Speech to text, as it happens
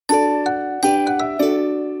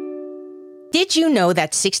Did you know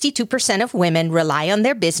that 62% of women rely on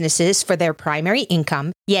their businesses for their primary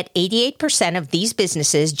income, yet 88% of these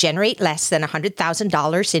businesses generate less than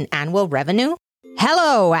 $100,000 in annual revenue?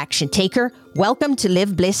 Hello, action taker. Welcome to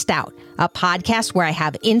Live Blissed Out, a podcast where I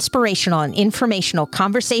have inspirational and informational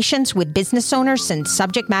conversations with business owners and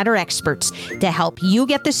subject matter experts to help you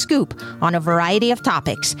get the scoop on a variety of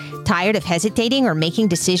topics. Tired of hesitating or making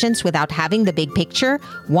decisions without having the big picture?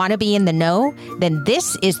 Want to be in the know? Then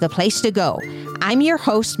this is the place to go. I'm your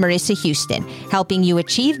host, Marissa Houston, helping you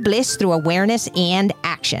achieve bliss through awareness and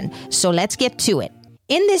action. So let's get to it.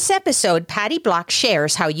 In this episode, Patty Block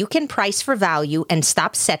shares how you can price for value and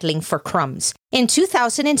stop settling for crumbs. In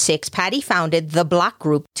 2006, Patty founded The Block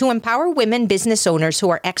Group to empower women business owners who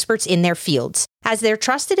are experts in their fields. As their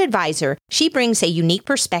trusted advisor, she brings a unique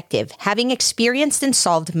perspective, having experienced and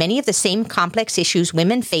solved many of the same complex issues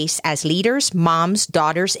women face as leaders, moms,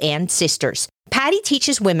 daughters, and sisters. Patty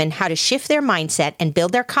teaches women how to shift their mindset and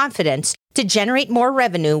build their confidence to generate more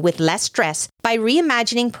revenue with less stress by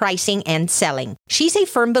reimagining pricing and selling. She's a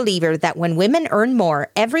firm believer that when women earn more,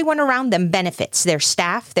 everyone around them benefits: their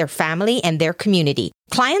staff, their family, and their community.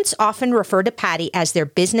 Clients often refer to Patty as their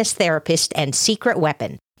business therapist and secret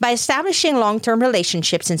weapon. By establishing long-term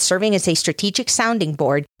relationships and serving as a strategic sounding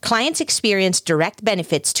board, clients experience direct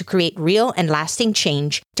benefits to create real and lasting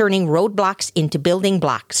change, turning roadblocks into building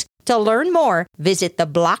blocks. To learn more, visit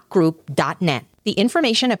theblockgroup.net. The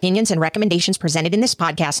information, opinions, and recommendations presented in this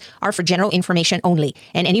podcast are for general information only,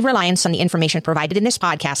 and any reliance on the information provided in this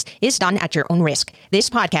podcast is done at your own risk. This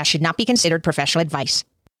podcast should not be considered professional advice.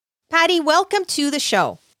 Patty, welcome to the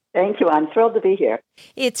show. Thank you. I'm thrilled to be here.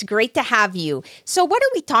 It's great to have you. So what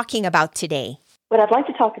are we talking about today? What I'd like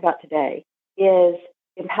to talk about today is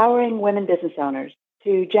empowering women business owners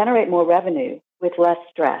to generate more revenue with less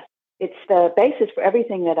stress. It's the basis for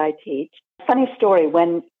everything that I teach. Funny story,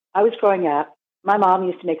 when I was growing up, my mom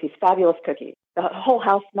used to make these fabulous cookies. The whole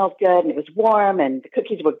house smelled good, and it was warm, and the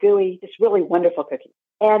cookies were gooey, just really wonderful cookies.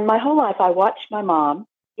 And my whole life, I watched my mom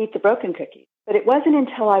eat the broken cookies. But it wasn't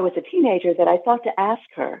until I was a teenager that I thought to ask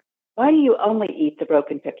her, why do you only eat the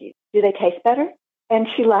broken cookies? Do they taste better? And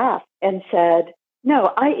she laughed and said,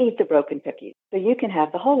 no, I eat the broken cookies, so you can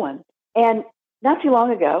have the whole ones. And not too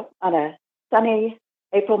long ago, on a sunny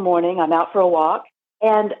April morning, I'm out for a walk,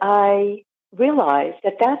 and I realized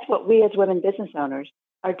that that's what we as women business owners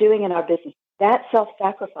are doing in our business. That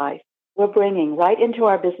self-sacrifice we're bringing right into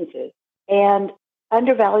our businesses and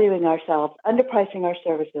undervaluing ourselves, underpricing our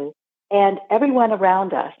services, and everyone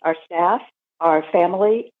around us, our staff, our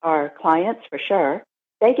family, our clients for sure,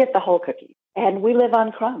 they get the whole cookie, and we live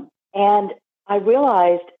on crumbs. And I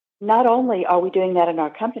realized not only are we doing that in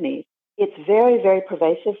our companies, it's very, very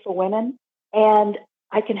pervasive for women, and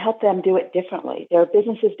I can help them do it differently. Their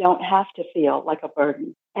businesses don't have to feel like a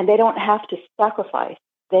burden, and they don't have to sacrifice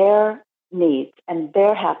their needs and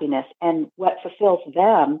their happiness and what fulfills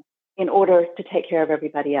them in order to take care of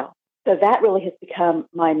everybody else. So that really has become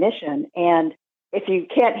my mission. And if you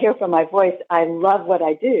can't hear from my voice, I love what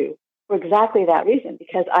I do for exactly that reason,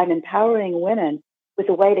 because I'm empowering women with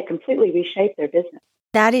a way to completely reshape their business.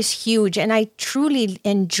 That is huge. And I truly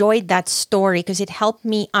enjoyed that story because it helped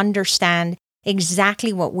me understand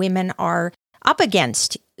exactly what women are up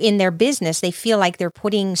against in their business. They feel like they're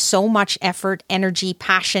putting so much effort, energy,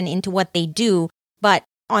 passion into what they do, but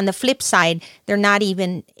on the flip side, they're not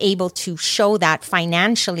even able to show that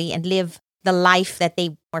financially and live the life that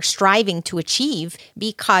they are striving to achieve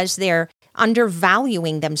because they're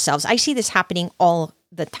undervaluing themselves. I see this happening all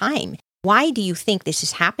the time. Why do you think this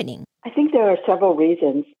is happening? I think there are several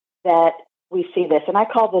reasons that we see this, and I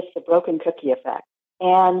call this the broken cookie effect.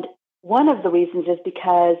 And one of the reasons is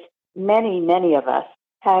because many, many of us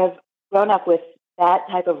have grown up with that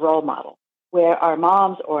type of role model where our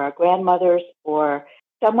moms or our grandmothers or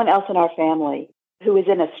someone else in our family who is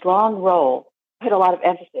in a strong role put a lot of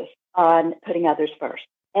emphasis on putting others first.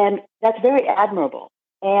 And that's very admirable.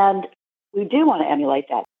 And we do want to emulate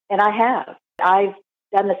that. And I have. I've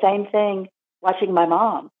done the same thing watching my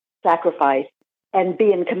mom sacrifice and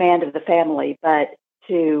be in command of the family, but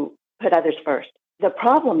to put others first. The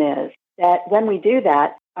problem is that when we do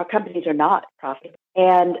that, our companies are not profitable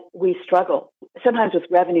and we struggle sometimes with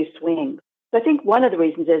revenue swings. So I think one of the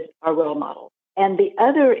reasons is our role model. And the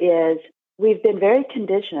other is we've been very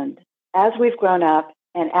conditioned as we've grown up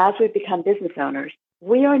and as we've become business owners.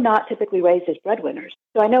 We are not typically raised as breadwinners.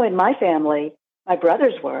 So I know in my family, my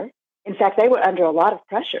brothers were. In fact, they were under a lot of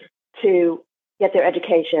pressure to get their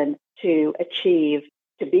education, to achieve,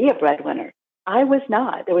 to be a breadwinner. I was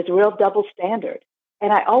not. There was a real double standard.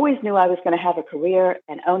 And I always knew I was going to have a career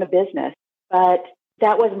and own a business, but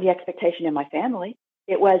that wasn't the expectation in my family.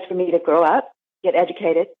 It was for me to grow up, get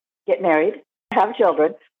educated, get married, have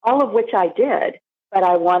children, all of which I did, but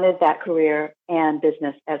I wanted that career and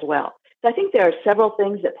business as well. So I think there are several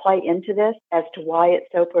things that play into this as to why it's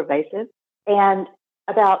so pervasive. And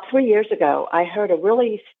about 3 years ago, I heard a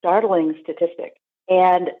really startling statistic.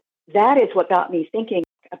 And that is what got me thinking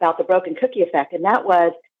about the broken cookie effect. And that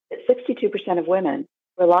was that 62% of women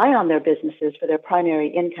rely on their businesses for their primary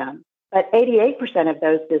income, but 88% of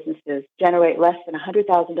those businesses generate less than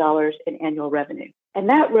 $100,000 in annual revenue. And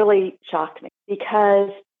that really shocked me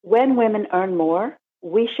because when women earn more,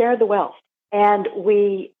 we share the wealth and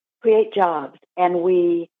we create jobs and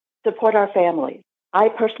we support our families. I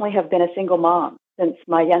personally have been a single mom since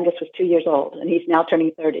my youngest was 2 years old and he's now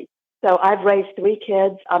turning 30. So I've raised 3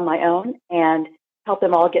 kids on my own and helped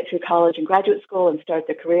them all get through college and graduate school and start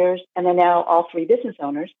their careers. And they're now all 3 business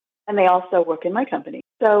owners and they also work in my company.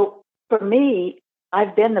 So for me,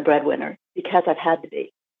 I've been the breadwinner because I've had to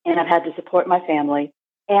be, and I've had to support my family.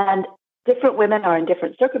 And different women are in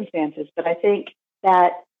different circumstances, but I think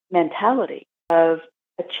that mentality of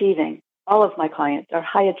achieving, all of my clients are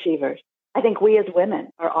high achievers. I think we as women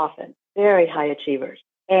are often very high achievers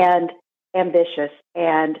and ambitious,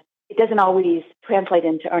 and it doesn't always translate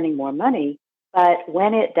into earning more money, but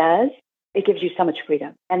when it does, it gives you so much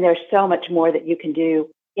freedom. And there's so much more that you can do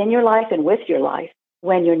in your life and with your life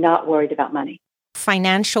when you're not worried about money.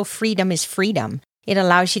 Financial freedom is freedom. It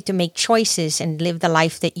allows you to make choices and live the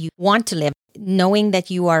life that you want to live, knowing that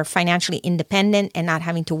you are financially independent and not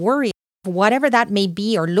having to worry. Whatever that may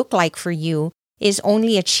be or look like for you is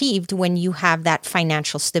only achieved when you have that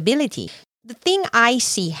financial stability. The thing I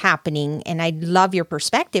see happening, and I love your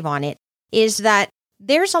perspective on it, is that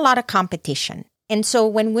there's a lot of competition. And so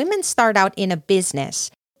when women start out in a business,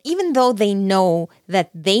 even though they know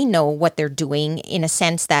what they're doing, in a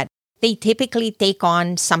sense that they typically take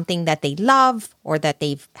on something that they love or that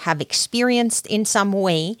they have experienced in some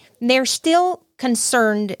way, they're still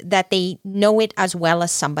concerned that they know it as well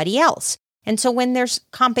as somebody else. And so when there's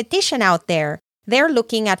competition out there, they're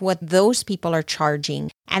looking at what those people are charging,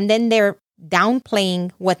 and then they're downplaying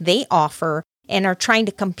what they offer and are trying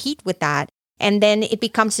to compete with that. And then it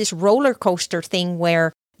becomes this roller coaster thing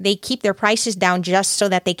where they keep their prices down just so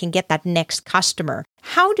that they can get that next customer.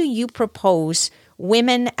 How do you propose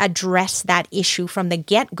women address that issue from the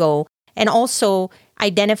get-go and also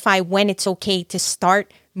identify when it's okay to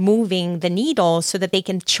start moving the needle so that they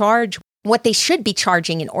can charge what they should be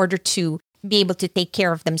charging in order to be able to take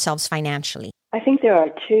care of themselves financially? I think there are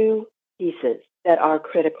 2 pieces that are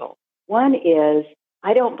critical. One is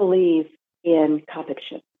I don't believe in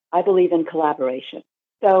competition. I believe in collaboration.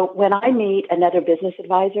 So when I meet another business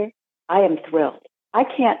advisor, I am thrilled. I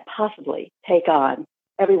can't possibly take on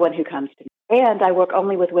everyone who comes to me. And I work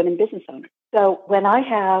only with women business owners. So when I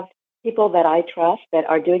have people that I trust that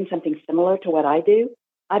are doing something similar to what I do,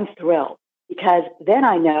 I'm thrilled because then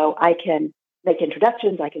I know I can make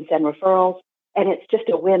introductions, I can send referrals, and it's just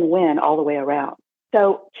a win-win all the way around.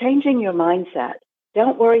 So changing your mindset,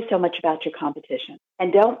 don't worry so much about your competition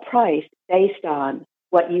and don't price based on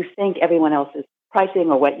what you think everyone else is pricing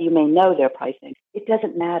or what you may know they're pricing. It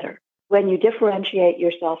doesn't matter. When you differentiate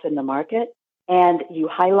yourself in the market and you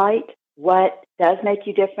highlight what does make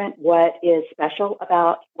you different, what is special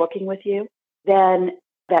about working with you, then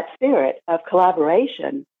that spirit of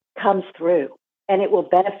collaboration comes through and it will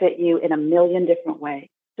benefit you in a million different ways.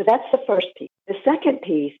 So that's the first piece. The second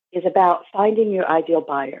piece is about finding your ideal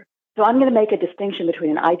buyer. So I'm going to make a distinction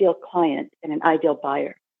between an ideal client and an ideal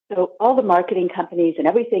buyer. So all the marketing companies and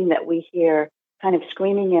everything that we hear kind of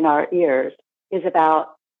screaming in our ears is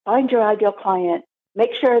about find your ideal client, make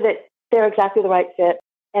sure that they're exactly the right fit.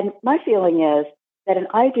 And my feeling is that an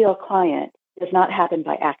ideal client does not happen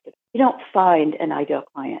by accident. You don't find an ideal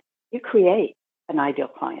client. You create an ideal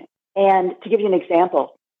client. And to give you an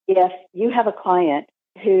example, if you have a client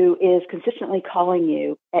who is consistently calling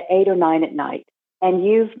you at 8 or 9 at night, and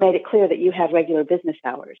you've made it clear that you have regular business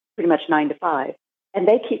hours, pretty much 9 to 5, and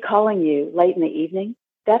they keep calling you late in the evening,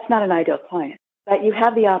 that's not an ideal client. But you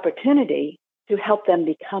have the opportunity to help them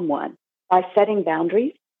become one by setting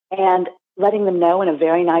boundaries and letting them know in a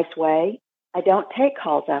very nice way, I don't take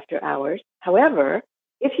calls after hours. However,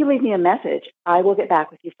 if you leave me a message, I will get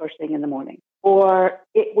back with you first thing in the morning. Or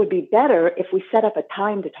it would be better if we set up a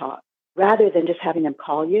time to talk rather than just having them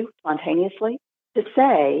call you spontaneously, to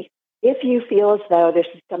say, if you feel as though there's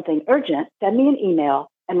something urgent, send me an email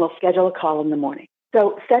and we'll schedule a call in the morning.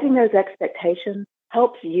 So setting those expectations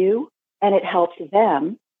helps you and it helps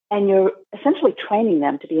them, and you're essentially training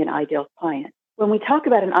them to be an ideal client. When we talk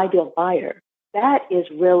about an ideal buyer, that is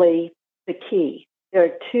really the key. There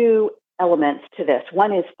are 2 elements to this.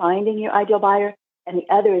 One is finding your ideal buyer, and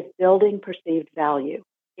the other is building perceived value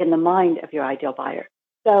in the mind of your ideal buyer.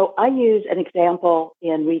 So I use an example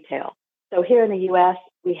in retail. So here in the U.S.,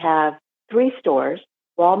 we have 3 stores,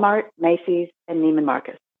 Walmart, Macy's, and Neiman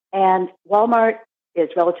Marcus. And Walmart is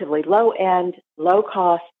relatively low end, low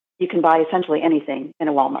cost. You can buy essentially anything in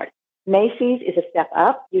a Walmart. Macy's is a step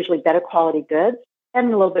up, usually better quality goods, and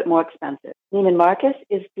a little bit more expensive. Neiman Marcus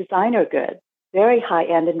is designer goods, very high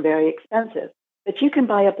end and very expensive. But you can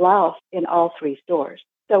buy a blouse in all 3 stores.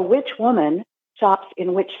 So which woman shops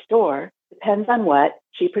in which store depends on what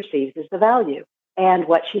she perceives as the value and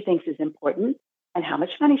what she thinks is important and how much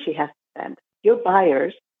money she has to spend. Your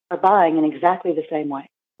buyers are buying in exactly the same way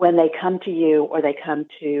when they come to you or they come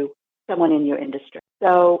to someone in your industry.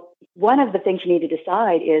 So one of the things you need to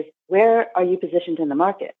decide is, where are you positioned in the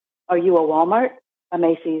market? Are you a Walmart, a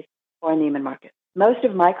Macy's, or a Neiman Marcus? Most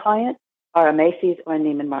of my clients are a Macy's or a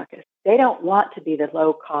Neiman Marcus. They don't want to be the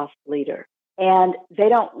low-cost leader, and they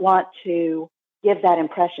don't want to give that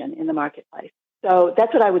impression in the marketplace. So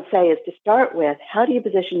that's what I would say is to start with, how do you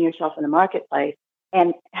position yourself in the marketplace,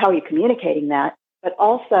 and how are you communicating that? But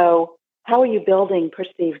also, how are you building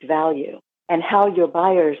perceived value and how your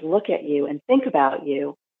buyers look at you and think about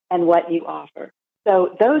you and what you offer?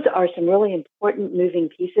 So those are some really important moving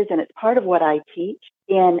pieces, and it's part of what I teach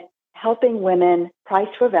in helping women price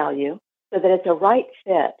for value so that it's a right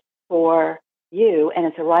fit for you and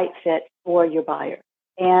it's a right fit for your buyer.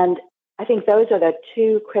 And I think those are the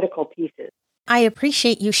 2 critical pieces. I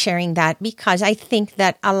appreciate you sharing that, because I think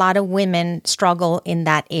that a lot of women struggle in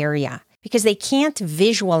that area because they can't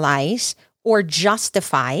visualize or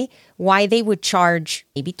justify why they would charge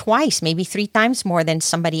maybe twice, maybe 3 times more than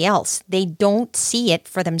somebody else. They don't see it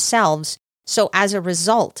for themselves. So as a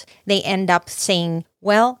result, they end up saying,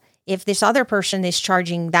 well, if this other person is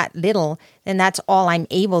charging that little, then that's all I'm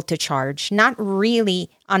able to charge, not really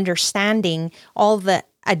understanding all the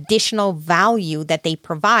additional value that they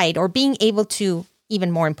provide, or being able to,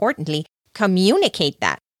 even more importantly, communicate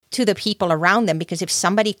that to the people around them. Because if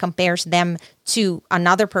somebody compares them to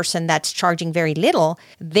another person that's charging very little,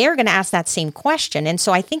 they're going to ask that same question. And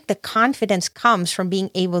so I think the confidence comes from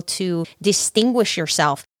being able to distinguish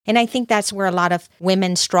yourself. And I think that's where a lot of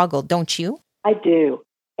women struggle, don't you? I do.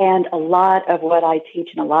 And a lot of what I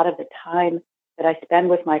teach and a lot of the time that I spend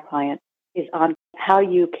with my clients is on how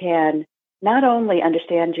you can not only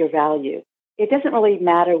understand your value. It doesn't really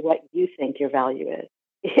matter what you think your value is.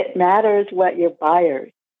 It matters what your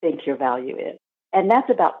buyers think your value is. And that's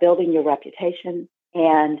about building your reputation.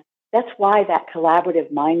 And that's why that collaborative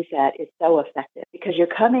mindset is so effective, because you're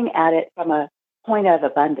coming at it from a point of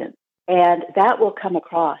abundance. And that will come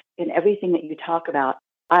across in everything that you talk about.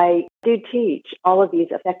 I do teach all of these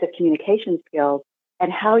effective communication skills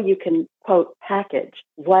and how you can, quote, package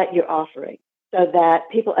what you're offering so that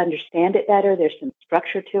people understand it better. There's some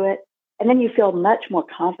structure to it. And then you feel much more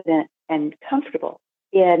confident and comfortable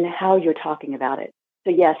in how you're talking about it.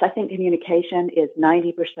 So yes, I think communication is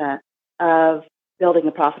 90% of building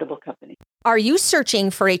a profitable company. Are you searching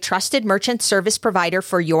for a trusted merchant service provider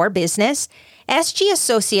for your business? SG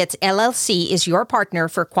Associates LLC is your partner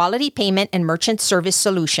for quality payment and merchant service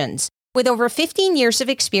solutions. With over 15 years of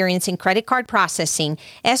experience in credit card processing,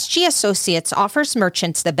 SG Associates offers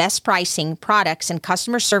merchants the best pricing, products, and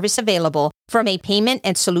customer service available from a payment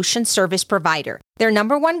and solution service provider. Their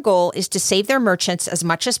number one goal is to save their merchants as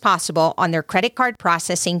much as possible on their credit card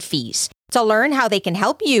processing fees. To learn how they can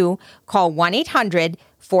help you, call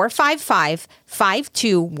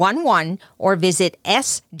 1-800-455-5211 or visit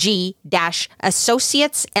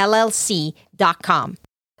sg-associatesllc.com.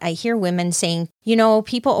 I hear women saying,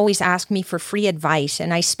 people always ask me for free advice,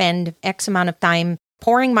 and I spend X amount of time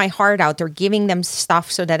pouring my heart out or giving them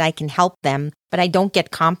stuff so that I can help them, but I don't get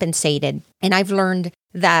compensated. And I've learned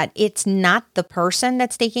that it's not the person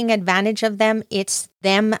that's taking advantage of them, it's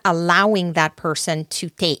them allowing that person to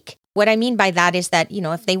take. What I mean by that is that,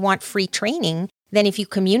 if they want free training, then if you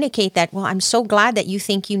communicate that, well, I'm so glad that you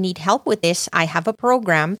think you need help with this. I have a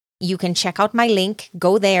program. You can check out my link,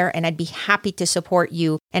 go there, and I'd be happy to support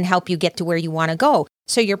you and help you get to where you want to go.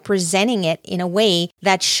 So you're presenting it in a way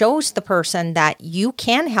that shows the person that you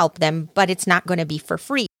can help them, but it's not going to be for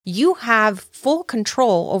free. You have full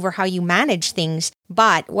control over how you manage things,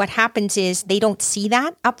 but what happens is they don't see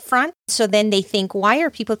that up front. So then they think, why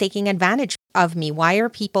are people taking advantage of me? Why are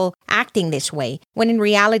people acting this way? When in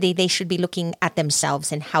reality, they should be looking at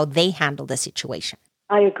themselves and how they handle the situation.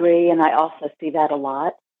 I agree, and I also see that a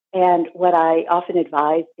lot. And what I often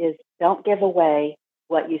advise is don't give away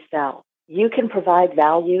what you sell. You can provide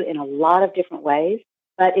value in a lot of different ways,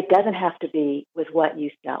 but it doesn't have to be with what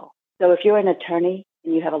you sell. So if you're an attorney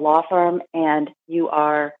and you have a law firm and you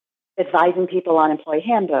are advising people on employee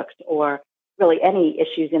handbooks or really any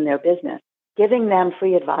issues in their business. Giving them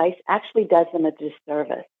free advice actually does them a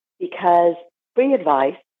disservice because free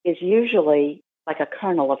advice is usually like a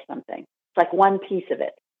kernel of something. It's like one piece of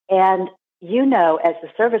it. And you know, as the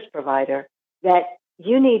service provider, that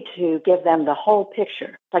you need to give them the whole picture.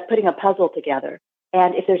 It's like putting a puzzle together.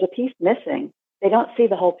 And if there's a piece missing, they don't see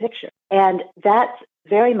the whole picture. And that's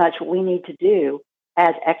very much what we need to do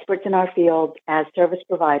as experts in our field, as service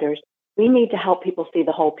providers. We need to help people see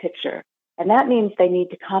the whole picture. And that means they need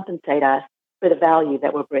to compensate us for the value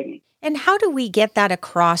that we're bringing. And how do we get that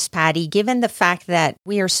across, Patty, given the fact that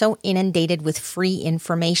we are so inundated with free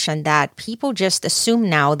information that people just assume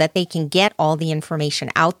now that they can get all the information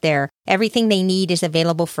out there? Everything they need is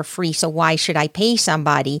available for free, so why should I pay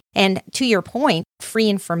somebody? And to your point, free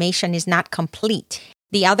information is not complete.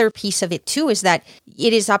 The other piece of it, too, is that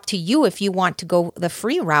it is up to you if you want to go the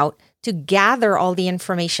free route to gather all the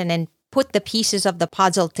information and put the pieces of the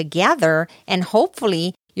puzzle together, and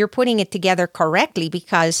hopefully you're putting it together correctly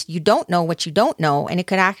because you don't know what you don't know, and it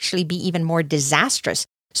could actually be even more disastrous.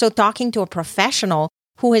 So talking to a professional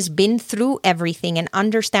who has been through everything and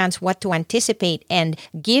understands what to anticipate and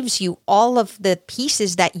gives you all of the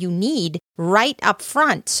pieces that you need right up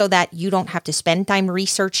front so that you don't have to spend time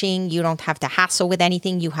researching, you don't have to hassle with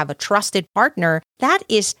anything, you have a trusted partner, that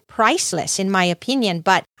is priceless in my opinion.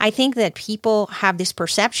 But I think that people have this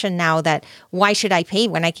perception now that why should I pay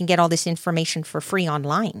when I can get all this information for free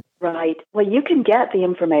online? Right. Well, you can get the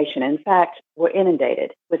information. In fact, we're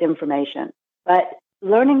inundated with information. But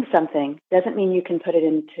learning something doesn't mean you can put it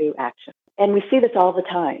into action. And we see this all the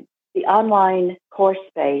time. The online course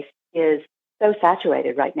space is so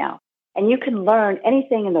saturated right now. And you can learn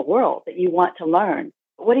anything in the world that you want to learn.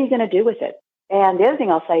 But what are you going to do with it? And the other thing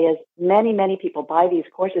I'll say is many people buy these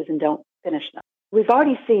courses and don't finish them. We've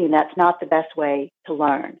already seen that's not the best way to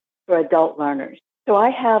learn for adult learners. So I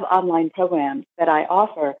have online programs that I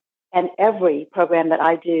offer, and every program that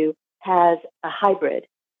I do has a hybrid.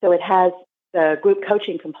 So it has the group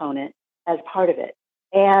coaching component as part of it.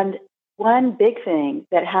 And one big thing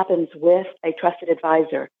that happens with a trusted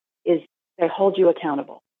advisor is they hold you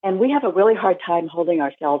accountable. And we have a really hard time holding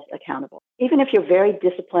ourselves accountable. Even if you're very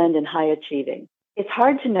disciplined and high achieving, it's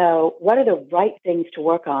hard to know what are the right things to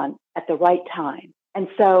work on at the right time. And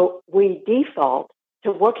so we default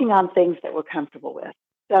to working on things that we're comfortable with.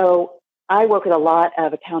 So I work with a lot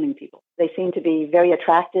of accounting people. They seem to be very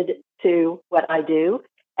attracted to what I do.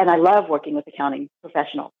 And I love working with accounting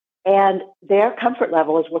professionals. And their comfort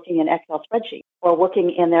level is working in Excel spreadsheets or working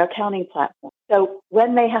in their accounting platform. So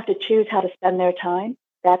when they have to choose how to spend their time,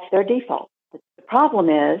 that's their default. The problem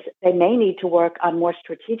is they may need to work on more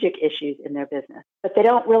strategic issues in their business, but they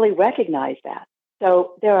don't really recognize that.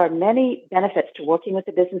 So there are many benefits to working with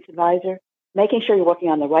a business advisor, making sure you're working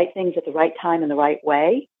on the right things at the right time in the right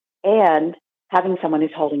way, and having someone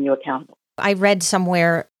who's holding you accountable. I read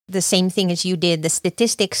somewhere the same thing as you did. The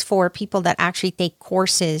statistics for people that actually take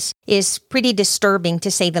courses is pretty disturbing,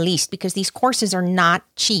 to say the least, because these courses are not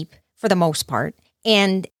cheap for the most part.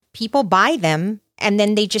 And people buy them and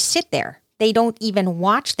then they just sit there. They don't even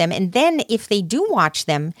watch them. And then if they do watch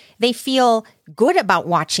them, they feel good about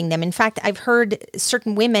watching them. In fact, I've heard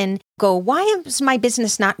certain women go, why is my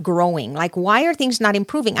business not growing? Like, why are things not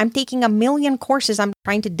improving? I'm taking 1 million courses. I'm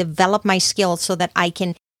trying to develop my skills so that I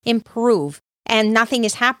can improve. And nothing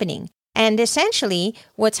is happening. And essentially,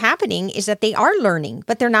 what's happening is that they are learning,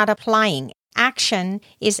 but they're not applying. Action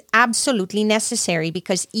is absolutely necessary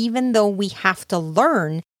because even though we have to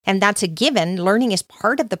learn, and that's a given, learning is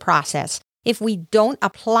part of the process. If we don't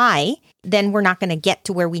apply, then we're not going to get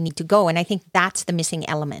to where we need to go. And I think that's the missing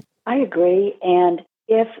element. I agree. And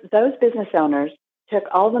if those business owners took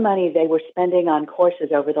all the money they were spending on courses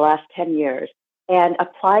over the last 10 years and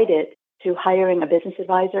applied it to hiring a business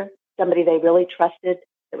advisor, somebody they really trusted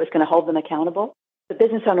that was going to hold them accountable, the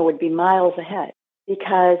business owner would be miles ahead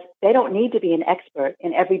because they don't need to be an expert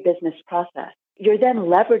in every business process. You're then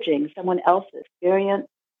leveraging someone else's experience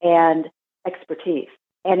and expertise.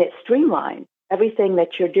 And it streamlines everything that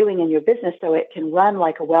you're doing in your business so it can run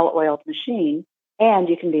like a well-oiled machine and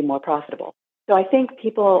you can be more profitable. So I think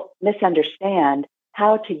people misunderstand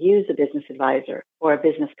how to use a business advisor or a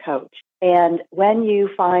business coach. And when you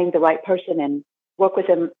find the right person and work with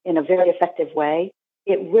them in a very effective way,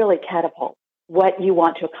 it really catapults what you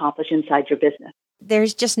want to accomplish inside your business.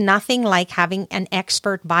 There's just nothing like having an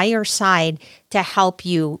expert by your side to help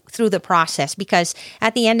you through the process because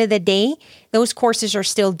at the end of the day, those courses are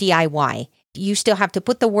still DIY. You still have to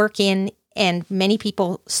put the work in And many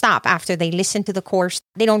people stop after they listen to the course.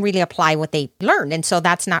 They don't really apply what they learned. And so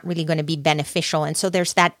that's not really going to be beneficial. And so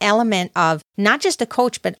there's that element of not just a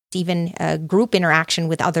coach, but even a group interaction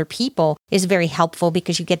with other people is very helpful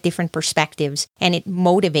because you get different perspectives and it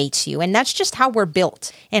motivates you. And that's just how we're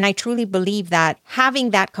built. And I truly believe that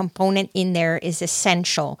having that component in there is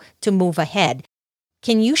essential to move ahead.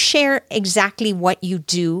 Can you share exactly what you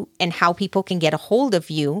do and how people can get a hold of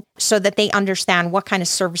you so that they understand what kind of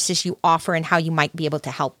services you offer and how you might be able to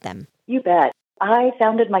help them? You bet. I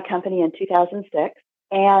founded my company in 2006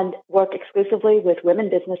 and work exclusively with women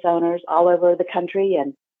business owners all over the country.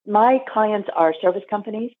 And my clients are service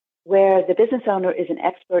companies where the business owner is an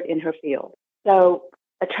expert in her field. So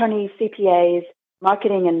attorneys, CPAs,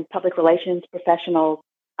 marketing and public relations professionals.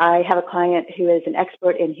 I have a client who is an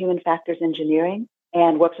expert in human factors engineering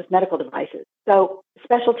and works with medical devices. So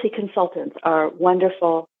specialty consultants are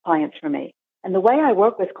wonderful clients for me. And the way I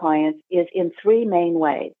work with clients is in three main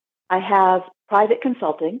ways. I have private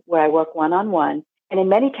consulting where I work one-on-one. And in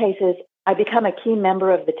many cases, I become a key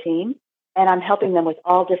member of the team and I'm helping them with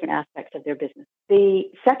all different aspects of their business. The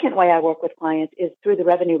second way I work with clients is through the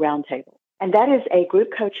Revenue Roundtable. And that is a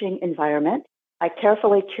group coaching environment. I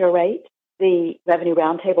carefully curate the Revenue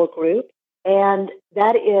Roundtable group. And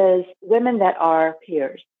that is women that are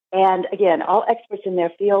peers. And again, all experts in their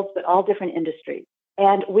fields, but all different industries.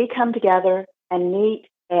 And we come together and meet.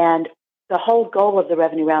 And the whole goal of the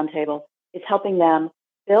Revenue Roundtable is helping them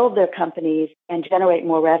build their companies and generate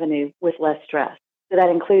more revenue with less stress. So that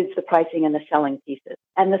includes the pricing and the selling pieces.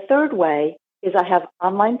 And the third way is I have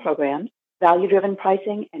online programs, value-driven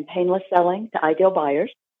pricing and painless selling to ideal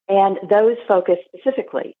buyers. And those focus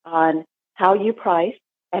specifically on how you price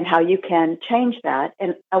and how you can change that.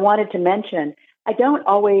 And I wanted to mention, I don't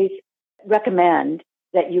always recommend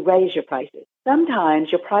that you raise your prices.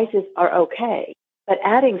 Sometimes your prices are okay, but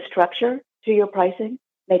adding structure to your pricing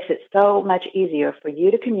makes it so much easier for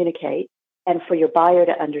you to communicate and for your buyer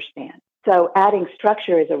to understand. So adding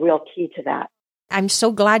structure is a real key to that. I'm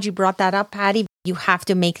so glad you brought that up, Patty. You have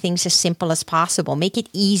to make things as simple as possible. Make it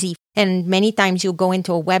easy. And many times you'll go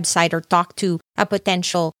into a website or talk to a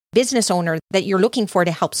potential business owner that you're looking for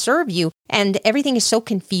to help serve you. And everything is so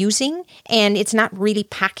confusing and it's not really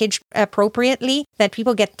packaged appropriately that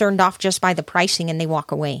people get turned off just by the pricing and they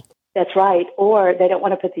walk away. That's right. Or they don't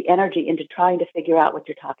want to put the energy into trying to figure out what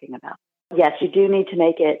you're talking about. Yes, you do need to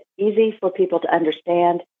make it easy for people to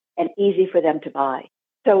understand and easy for them to buy.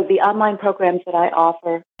 So the online programs that I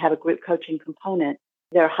offer have a group coaching component.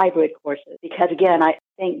 They're hybrid courses because, again, I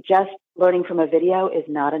think just learning from a video is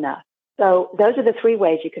not enough. So those are the three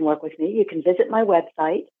ways you can work with me. You can visit my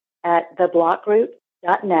website at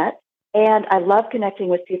theblockgroup.net. And I love connecting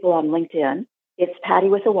with people on LinkedIn. It's Patty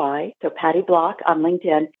with a Y, so Patty Block on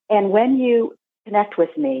LinkedIn. And when you connect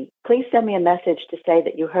with me, please send me a message to say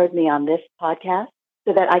that you heard me on this podcast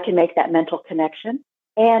so that I can make that mental connection.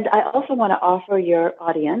 And I also want to offer your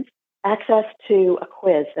audience access to a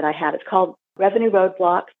quiz that I have. It's called Revenue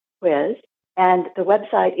Roadblocks Quiz. And the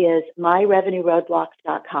website is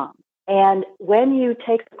myrevenueroadblocks.com. And when you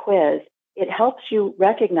take the quiz, it helps you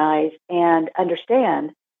recognize and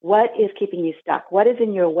understand what is keeping you stuck, what is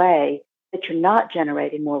in your way that you're not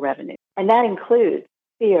generating more revenue. And that includes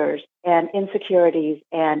fears and insecurities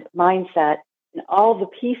and mindset and all the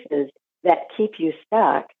pieces that keep you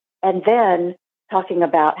stuck. And then talking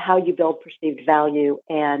about how you build perceived value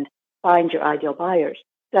and find your ideal buyers.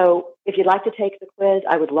 So if you'd like to take the quiz,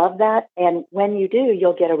 I would love that. And when you do,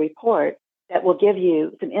 you'll get a report that will give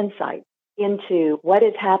you some insight into what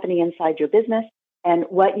is happening inside your business and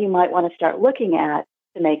what you might want to start looking at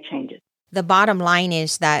to make changes. The bottom line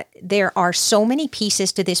is that there are so many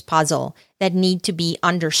pieces to this puzzle that need to be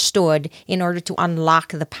understood in order to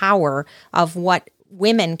unlock the power of what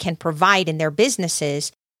women can provide in their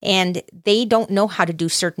businesses. And they don't know how to do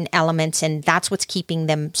certain elements, and that's what's keeping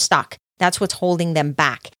them stuck. That's what's holding them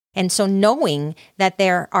back. And so knowing that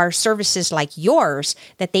there are services like yours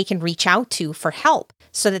that they can reach out to for help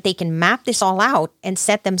so that they can map this all out and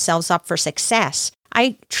set themselves up for success.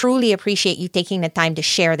 I truly appreciate you taking the time to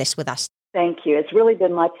share this with us. Thank you. It's really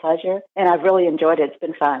been my pleasure, and I've really enjoyed it. It's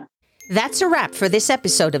been fun. That's a wrap for this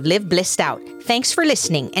episode of Live Blissed Out. Thanks for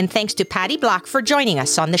listening, and thanks to Patty Block for joining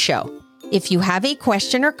us on the show. If you have a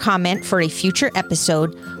question or comment for a future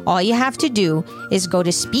episode, all you have to do is go to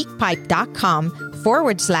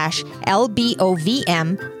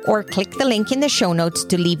speakpipe.com/LBOVM or click the link in the show notes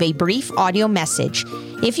to leave a brief audio message.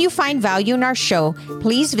 If you find value in our show,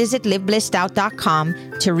 please visit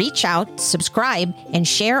liveblessedout.com to reach out, subscribe, and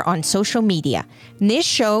share on social media. This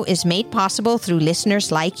show is made possible through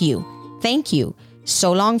listeners like you. Thank you.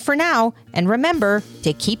 So long for now, and remember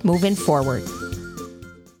to keep moving forward.